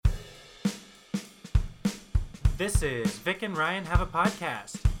This is Vic and Ryan Have a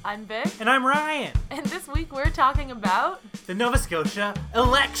Podcast. I'm Vic. And I'm Ryan. And this week we're talking about... the Nova Scotia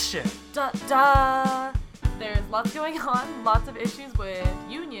election. Duh. There's lots going on, lots of issues with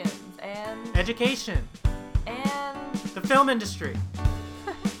unions and... education. and... the film industry.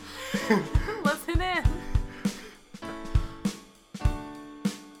 Listen in.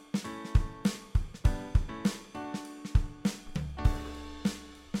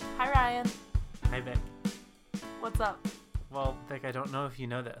 Hi, Ryan. Hi, Vic. What's up? Well, Vic, I don't know if you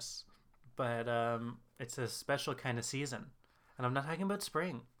know this, but it's a special kind of season. And I'm not talking about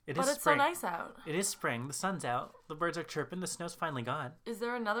spring. But it's spring. so nice out. It is spring. The sun's out. The birds are chirping. The snow's finally gone. Is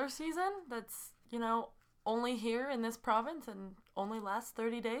there another season that's, only here in this province and only lasts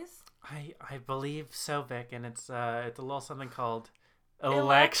 30 days? I believe so, Vic, and it's a little something called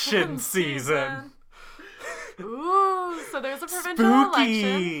election season. Ooh, so there's a provincial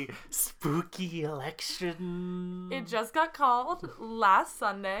election. Spooky election. It just got called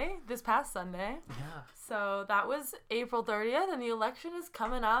this past Sunday. Yeah. So that was April 30th, and the election is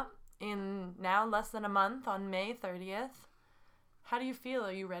coming up in now less than a month on May 30th. How do you feel?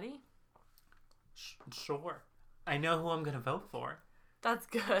 Are you ready? Sure. I know who I'm going to vote for. That's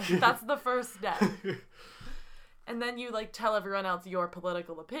good. That's the first step. And then you, tell everyone else your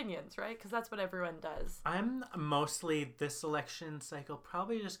political opinions, right? Because that's what everyone does. I'm mostly, this election cycle,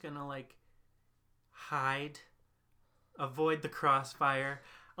 probably just going to, hide, avoid the crossfire.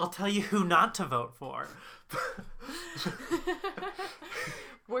 I'll tell you who not to vote for.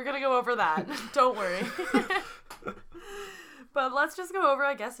 We're going to go over that. Don't worry. But let's just go over,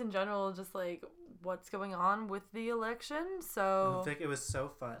 I guess, in general, just, what's going on with the election. So I think it was so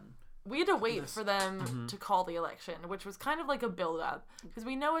fun. We had to wait for them to call the election, which was kind of like a build-up. Because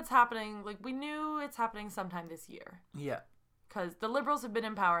we know it's happening, we knew it's happening sometime this year. Yeah. Because the Liberals have been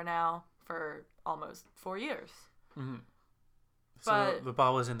in power now for almost 4 years. Mm-hmm. But so the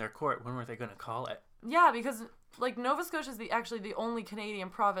ball was in their court. When were they going to call it? Yeah, because, Nova Scotia is actually the only Canadian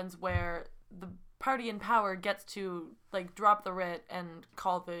province where the party in power gets to, drop the writ and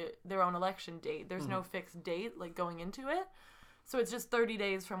call their own election date. There's no fixed date, going into it. So it's just 30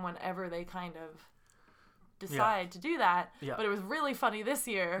 days from whenever they kind of decide to do that. Yeah. But it was really funny this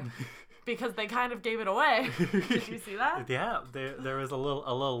year because they kind of gave it away. Did you see that? Yeah, there was a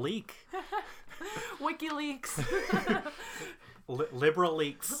little leak. WikiLeaks. Liberal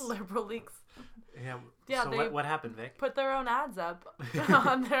leaks. Liberal leaks. Yeah. So what happened, Vic? Put their own ads up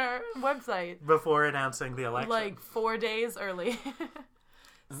on their website before announcing the election. 4 days early.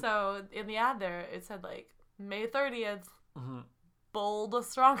 So in the ad there, it said May 30th. Build a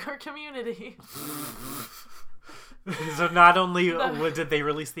stronger community. So not only did they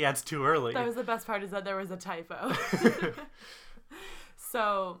release the ads too early. That was the best part, is that there was a typo.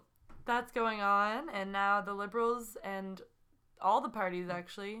 So that's going on, and now the Liberals and all the parties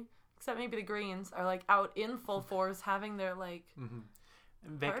actually, except maybe the Greens, are out in full force having their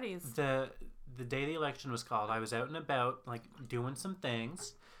parties. The day the election was called, I was out and about doing some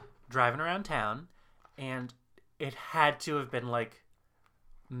things, driving around town, and it had to have been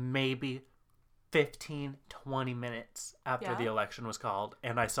maybe 15, 20 minutes after the election was called,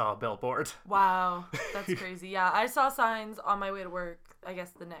 and I saw a billboard. Wow, that's crazy. Yeah, I saw signs on my way to work, I guess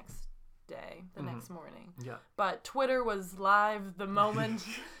the next day, next morning. Yeah. But Twitter was live the moment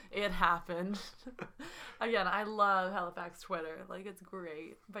it happened. Again, I love Halifax Twitter. It's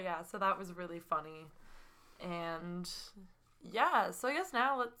great. But yeah, so that was really funny. And yeah, so I guess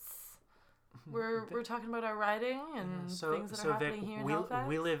now we're talking about our riding and things that are happening here in Halifax.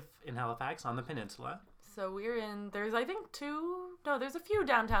 We live in Halifax on the peninsula. So there's I think there's a few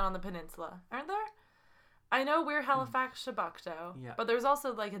downtown on the peninsula, aren't there? I know we're Halifax Shabukto, but there's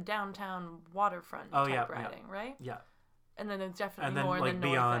also a downtown waterfront type riding, right? Yeah. And then there's definitely more than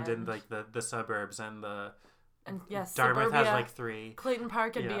beyond North End. in the suburbs and yes, Dartmouth suburbia, has 3. Clayton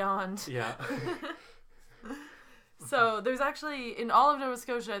Park and beyond. Yeah. So there's actually, in all of Nova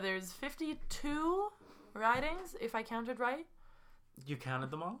Scotia, there's 52 ridings, if I counted right. You counted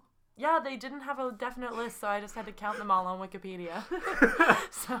them all? Yeah, they didn't have a definite list, so I just had to count them all on Wikipedia.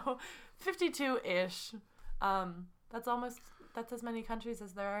 So 52-ish. That's as many countries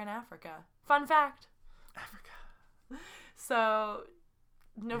as there are in Africa. Fun fact. Africa. So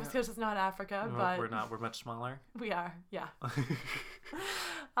Nova Scotia's not Africa, but we're not. We're much smaller. We are, yeah.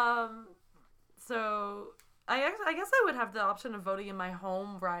 So I guess I would have the option of voting in my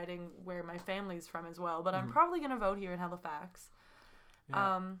home riding where my family's from as well, but I'm probably gonna vote here in Halifax.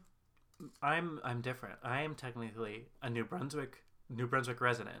 Yeah. I'm different. I am technically a New Brunswick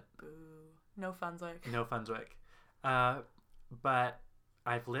resident. Boo. No Funzwick. No Funzwick. But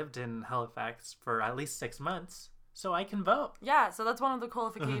I've lived in Halifax for at least 6 months, so I can vote. Yeah, so that's one of the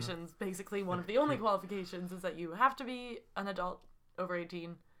qualifications. Basically, one of the only qualifications is that you have to be an adult over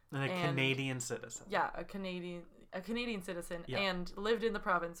 18. And a Canadian citizen. Yeah, a Canadian citizen, Yeah. and lived in the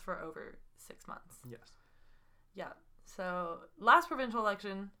province for over 6 months. Yes. Yeah. So last provincial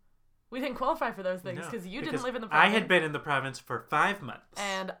election, we didn't qualify for those things No, because you because didn't live in the province. I had been in the province for 5 months.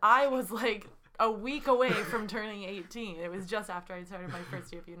 And I was like a week away from turning 18. It was just after I started my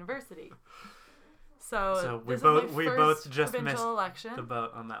first year of university. So we this was my we first both just provincial missed election. the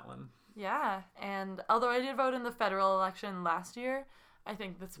vote on that one. Yeah, and although I did vote in the federal election last year, I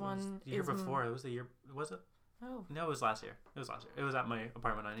think this one The year is before. It was the year. Was it? Oh, No, it was last year. It was at my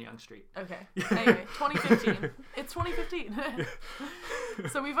apartment on Yonge Street. okay. Anyway, 2015. It's 2015.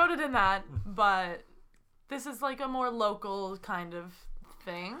 So we voted in that, but this is like a more local kind of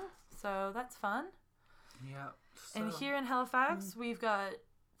thing. So that's fun. Yeah. And here in Halifax, we've got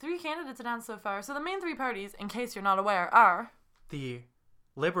 3 candidates announced so far. So the main 3 parties, in case you're not aware, are the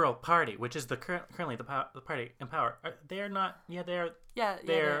Liberal Party, which is currently the party in power. They are not. Yeah, they are. they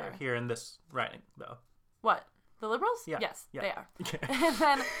They're are. here in this riding, though. What? The Liberals? Yeah. Yes, Yeah. they are. And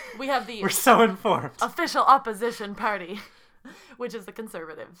then we have the We're so informed. official opposition party, which is the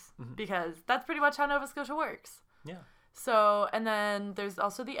Conservatives, because that's pretty much how Nova Scotia works. Yeah. So, and then there's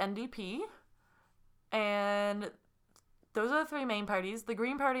also the NDP, and those are the 3 main parties. The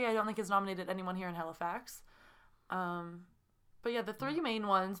Green Party, I don't think has nominated anyone here in Halifax. But yeah, the 3 main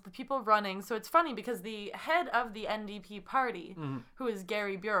ones, the people running. So it's funny because the head of the NDP party, who is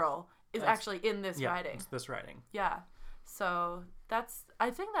Gary Burrell, is actually in this riding. It's this riding. Yeah. So I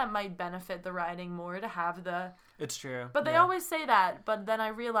think that might benefit the riding more to have the... It's true. But they always say that, but then I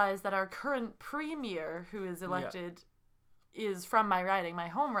realized that our current premier who is elected is from my riding, my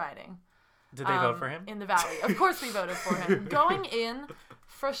home riding. Did they vote for him? In the Valley. Of course we voted for him. Going in,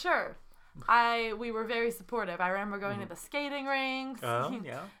 for sure. We were very supportive. I remember going to the skating rinks. Oh,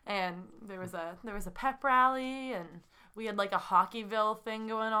 yeah. And there was a pep rally, and we had like a Hockeyville thing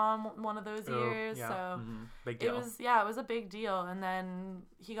going on one of those years. Yeah. So Big deal. it was a big deal. And then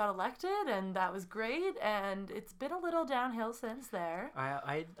he got elected, and that was great. And it's been a little downhill since there.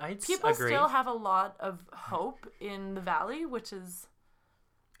 I'd People agree. still have a lot of hope in the Valley, which is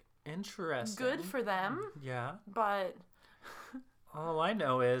Interesting. good for them. Yeah. But All I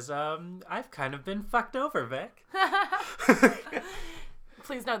know is I've kind of been fucked over, Vic.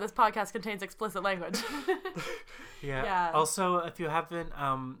 please note this podcast contains explicit language. Yeah. Also, if you haven't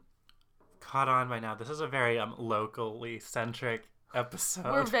caught on by now, this is a very locally centric episode.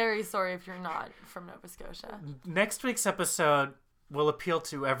 We're very sorry if you're not from Nova Scotia. Next week's episode will appeal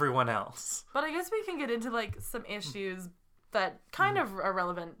to everyone else. But I guess we can get into like some issues that kind of are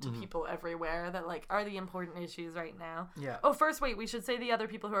relevant to people everywhere, that like are the important issues right now. Yeah. Oh, first, wait, we should say the other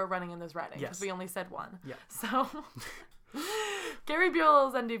people who are running in this riding, because Yes. we only said one. Yeah. So, Gary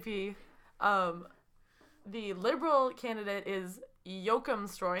Buell's NDP. The Liberal candidate is Joachim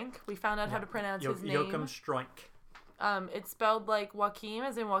Stroink. We found out how to pronounce his name. Joachim Stroink. It's spelled like Joaquin,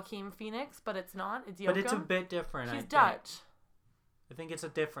 as in Joaquin Phoenix, but it's not. It's Joachim. But it's a bit different. He's I Dutch. think. I think it's a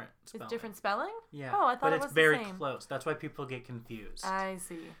different spelling. It's different spelling? Yeah. Oh, I thought but it it's was very the same. close. That's why people get confused. I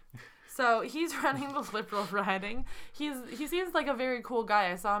see. So he's running the Liberal riding. He seems like a very cool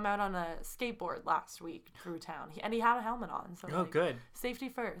guy. I saw him out on a skateboard last week through town, and he had a helmet on. So Oh, good. Safety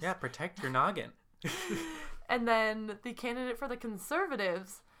first. Yeah, protect your noggin. And then the candidate for the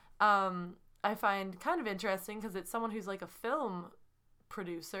Conservatives, I find kind of interesting because it's someone who's like a film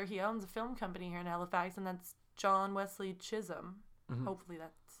producer. He owns a film company here in Halifax, and that's John Wesley Chisholm. Hopefully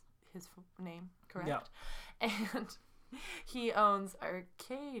that's his name, correct? Yeah. And he owns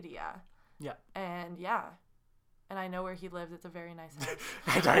Arcadia. Yeah. And and I know where he lives. It's a very nice house.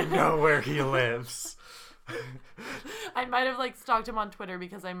 And I know where he lives. I might have like stalked him on Twitter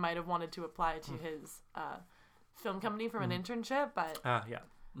because I might have wanted to apply to his film company from an internship, but Yeah.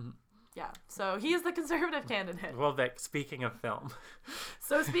 yeah. So he is the Conservative candidate. Well, Vic, speaking of film.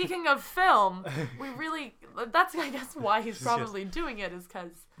 So speaking of film, that's I guess why he's probably doing it, is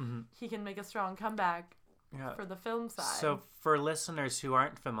because he can make a strong comeback Yeah. for the film side. So for listeners who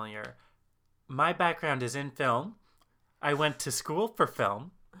aren't familiar, my background is in film. I went to school for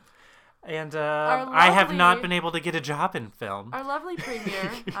film. And I have not been able to get a job in film. Our lovely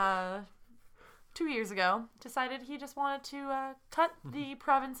premier, 2 years ago, decided he just wanted to cut the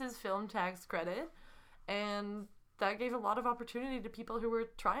province's film tax credit, and that gave a lot of opportunity to people who were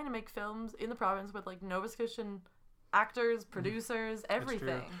trying to make films in the province with like Nova Scotian actors, producers,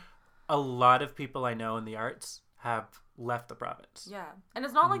 everything. A lot of people I know in the arts have left the province. Yeah. And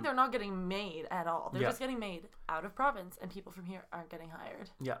it's not like they're not getting made at all. They're Yeah. just getting made out of province, and people from here aren't getting hired.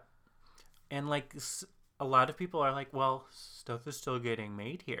 Yeah. And, like, a lot of people are like, well, stuff is still getting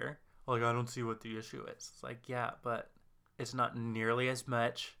made here. Like, I don't see what the issue is. It's like, yeah, but it's not nearly as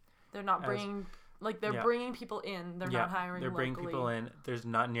much. They're not bringing, they're Yeah. bringing people in. They're not hiring They're bringing locally. people in. There's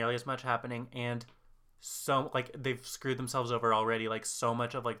not nearly as much happening. And so, like, they've screwed themselves over already. Like, so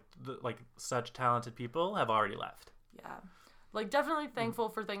much of, such talented people have already left. Yeah. Like, definitely thankful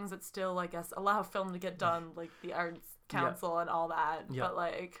for things that still, I guess, allow film to get done, like the Arts Council and all that. Yeah. But,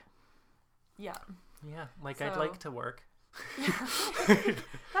 like, yeah. Yeah, like, So- I'd like to work.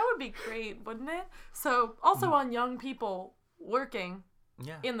 That would be great, wouldn't it? So, also on young people working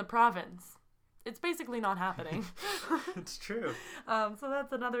Yeah. in the province. It's basically not happening. It's true. So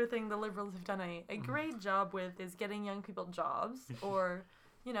that's another thing the Liberals have done a great job with, is getting young people jobs, or,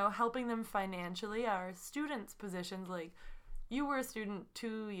 helping them financially. Our students' positions, like, you were a student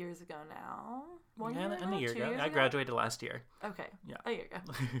 2 years ago now. And a year ago. I graduated last year. Okay. Yeah. A year ago.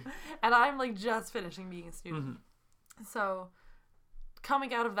 And I'm, like, just finishing being a student. Mm-hmm. So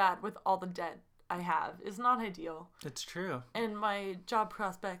coming out of that with all the debt I have is not ideal. It's true. And my job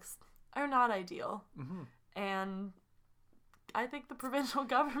prospects are not ideal. Mm-hmm. And I think the provincial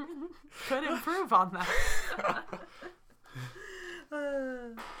government could improve on that.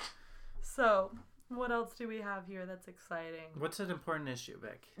 So, what else do we have here that's exciting? What's an important issue,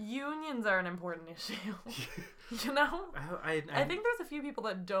 Vic? Unions are an important issue. You know? I think there's a few people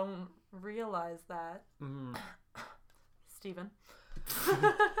that don't realize that. Mm. Steven.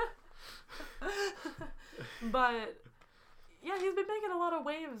 But, yeah, he's been making a lot of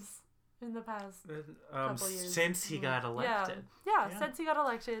waves in the past couple years. Since he got elected. Yeah, since he got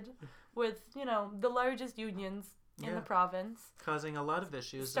elected, with, the largest unions in the province. Causing a lot of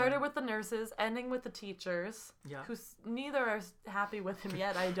issues. Started with the nurses, ending with the teachers, Yeah. who neither are happy with him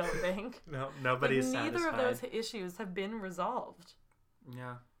yet, I don't think. No, nobody's neither satisfied. of those issues have been resolved.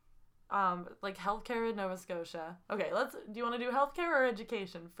 Yeah. Like healthcare in Nova Scotia. Okay, do you want to do healthcare or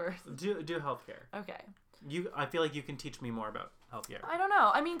education first? Do healthcare. Okay. I feel like you can teach me more about healthcare. I don't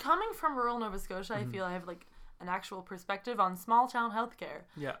know. I mean, coming from rural Nova Scotia, I feel I have like an actual perspective on small town healthcare.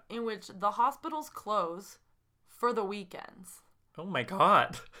 Yeah. In which the hospitals close for the weekends. Oh my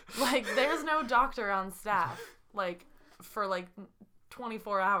god. Like, there's no doctor on staff, like, for, like,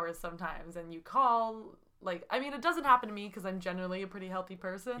 24 hours sometimes. And you call, like, I mean, it doesn't happen to me because I'm generally a pretty healthy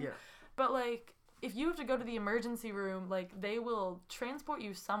person. Yeah. But, like, if you have to go to the emergency room, like, they will transport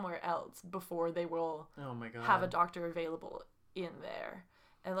you somewhere else before they will Oh my god. have a doctor available in there.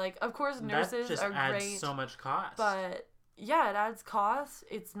 And, like, of course, nurses that just are adds great. so much cost. But yeah, it adds costs.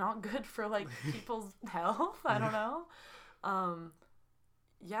 It's not good for, like, people's health. I don't know.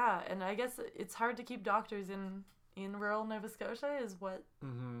 Yeah, and I guess it's hard to keep doctors in rural Nova Scotia is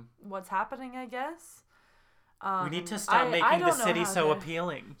what's happening, I guess. We need to stop making the city so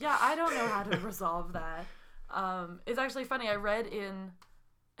appealing. Yeah, I don't know how to resolve that. It's actually funny. I read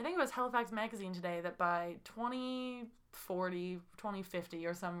I think it was Halifax Magazine today, that by 2040, 2050,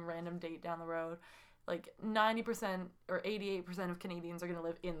 or some random date down the road, like 90% or 88% of Canadians are going to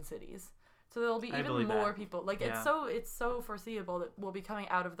live in cities. So there'll be even more people. Like, Yeah. it's so foreseeable that we'll be coming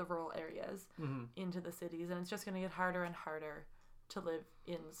out of the rural areas into the cities, and it's just going to get harder and harder to live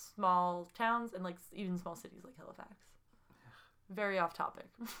in small towns and, like, even small cities like Halifax. Very off topic.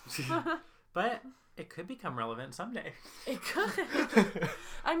 But it could become relevant someday. It could.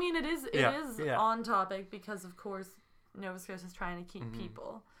 I mean, it is on topic because, of course, Nova Scotia is trying to keep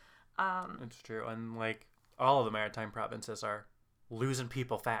people. It's true. And, like, all of the maritime provinces are losing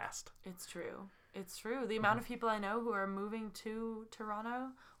people fast. It's true. It's true. The amount of people I know who are moving to Toronto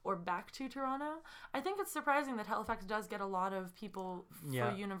or back to Toronto. I think it's surprising that Halifax does get a lot of people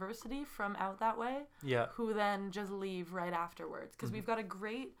for university from out that way. Yeah. Who then just leave right afterwards. Because we've got a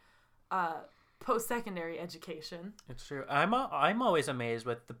great post-secondary education. It's true. I'm always amazed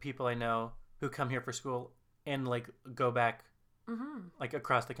with the people I know who come here for school and, like, go back like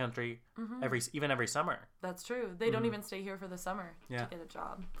across the country every summer. That's true. They don't even stay here for the summer to get a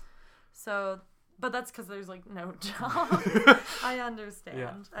job. So, but that's because there's, like, no job. I understand.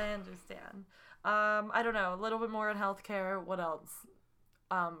 Yeah. I understand. I don't know. A little bit more in healthcare. What else?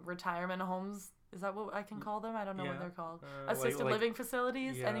 Retirement homes. Is that what I can call them? I don't know what they're called. Assisted living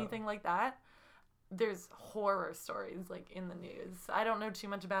facilities. Yeah. Anything like that. There's horror stories, like, in the news. I don't know too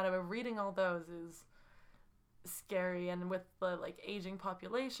much about it, but reading all those is scary. And with the, like, aging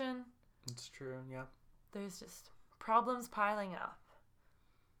population, It's true. Yeah. there's just problems piling up.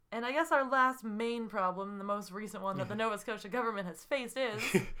 And I guess our last main problem, the most recent one that the Nova Scotia government has faced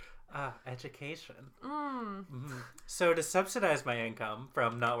is... Education. So to subsidize my income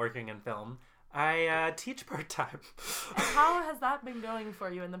from not working in film, I teach part-time. And how has that been going for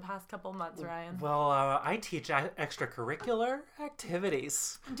you in the past couple months, Ryan? Well, I teach extracurricular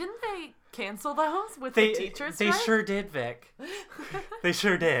activities. Didn't they cancel those with the teachers' They strike? sure did, Vic. They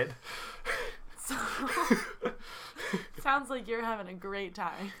sure did. So, sounds like you're having a great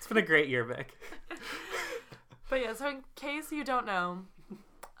time. It's been a great year, Vic. But yeah, so in case you don't know,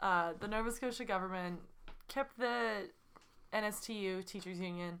 the Nova Scotia government kept the NSTU Teachers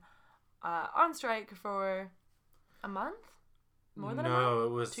Union on strike for a month? More than a month? No,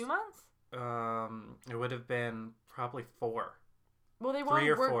 it was 2 months? It would have been probably 4. Well, they were 3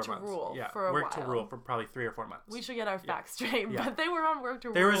 or on 4 work to months. rule Yeah, for a work while. to rule for probably 3 or 4 months. We should get our facts straight, Yeah. but they were on work to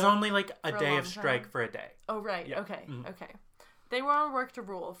rule. There was only like a for a day long of strike time. for a day. Oh, right. Yeah. Okay. Mhm. Okay. They were on work to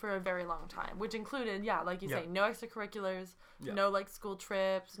rule for a very long time, which included, like you say, no extracurriculars, no like school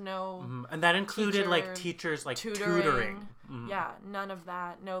trips, no And that included like teachers like tutoring. Yeah, none of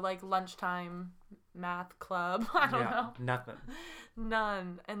that. No like lunchtime math club. I don't know. Nothing.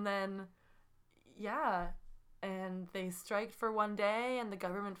 None. And then, and they striked for one day and the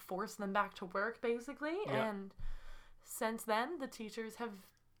government forced them back to work basically. Yeah. And since then, the teachers have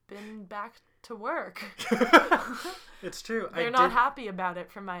been back to work. It's true. They're not happy about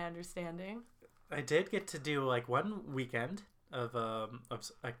it, from my understanding. I did get to do like one weekend of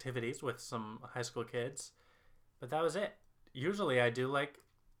activities with some high school kids, but that was it. Usually I do like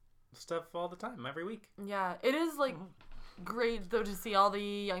stuff all the time, every week. Yeah, it is like great though to see all the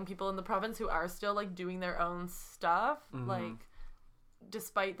young people in the province who are still like doing their own stuff, like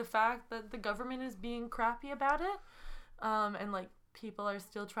despite the fact that the government is being crappy about it, and like people are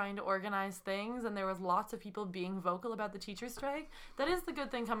still trying to organize things, and there was lots of people being vocal about the teacher strike. That is the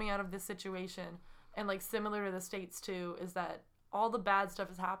good thing coming out of this situation, and like similar to the States too, is that all the bad stuff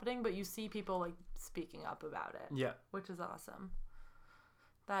is happening, but you see people like speaking up about it. Yeah. Which is awesome.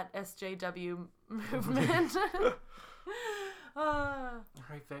 That SJW movement. All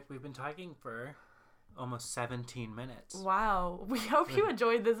right, Vic, we've been talking for almost 17 minutes. Wow. We hope you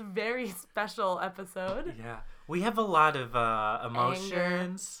enjoyed this very special episode. Yeah. We have a lot of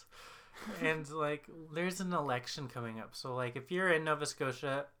emotions. And, like, there's an election coming up. So, like, if you're in Nova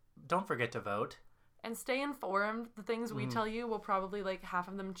Scotia, don't forget to vote. And stay informed. The things we tell you will probably, like, half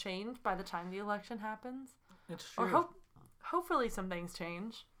of them change by the time the election happens. It's true. Or hopefully some things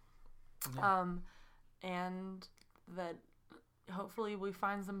change. Yeah. And that hopefully we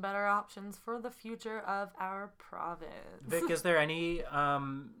find some better options for the future of our province. Vic, is there any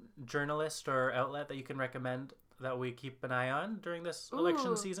journalist or outlet that you can recommend that we keep an eye on during this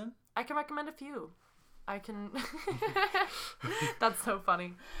election season? I can recommend a few. That's so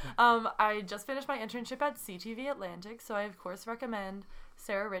funny. I just finished my internship at CTV Atlantic, so I of course recommend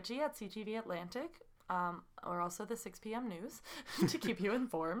Sarah Ritchie at CTV Atlantic, or also the 6 p.m. news to keep you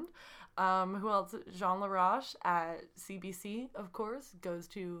informed. Who else? Jean Laroche at CBC, of course, goes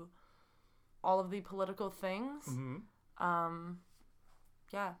to all of the political things.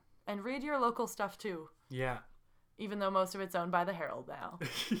 Yeah, and read your local stuff too. Yeah. Even though most of it's owned by the Herald now.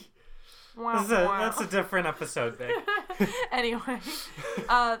 That's a different episode, Vic. Anyway,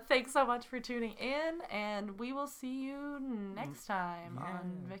 thanks so much for tuning in, and we will see you next time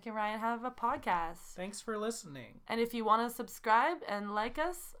on Vic and Ryan Have a Podcast. Thanks for listening. And if you want to subscribe and like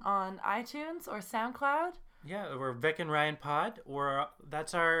us on iTunes or SoundCloud. Yeah, we're Vic and Ryan Pod, or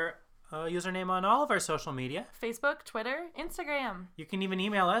that's our username on all of our social media. Facebook, Twitter, Instagram. You can even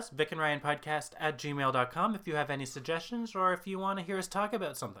email us, vicandryanpodcast@gmail.com, if you have any suggestions or if you want to hear us talk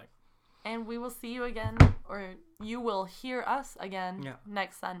about something. And we will see you again, or you will hear us again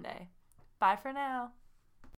next Sunday. Bye for now.